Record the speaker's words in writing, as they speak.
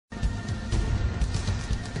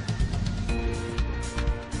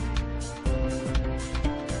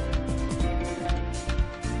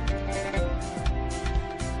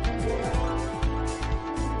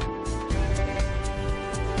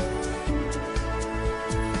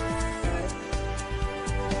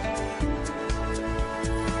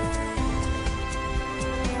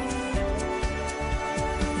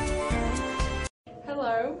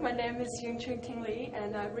name is Trương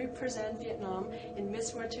and I represent Vietnam in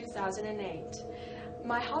Miss World 2008.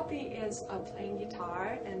 My hobby is playing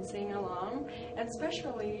guitar and singing along, and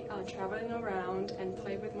especially traveling around and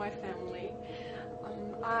play with my family.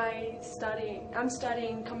 I'm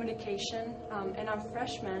studying communication, and I'm a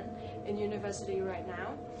freshman in university right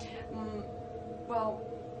now. Well,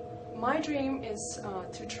 my dream is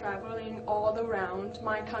to traveling all around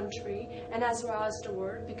my country and as well as the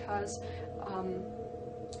world, because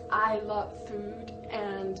I love food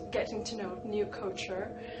and getting to know new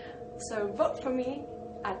culture. So vote for me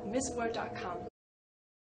at missworld.com.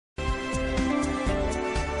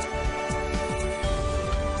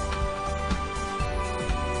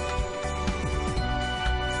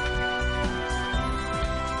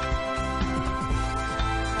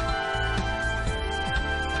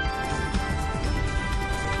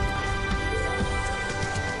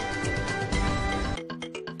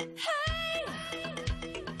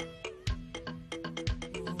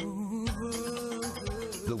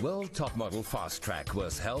 The World Top Model Fast Track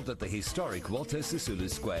was held at the historic Walter Sisulu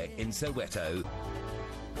Square in Soweto.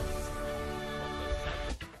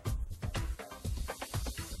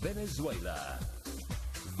 Venezuela.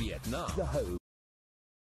 Vietnam. The home.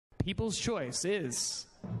 People's choice is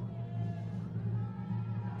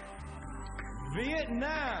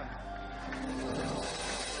Vietnam.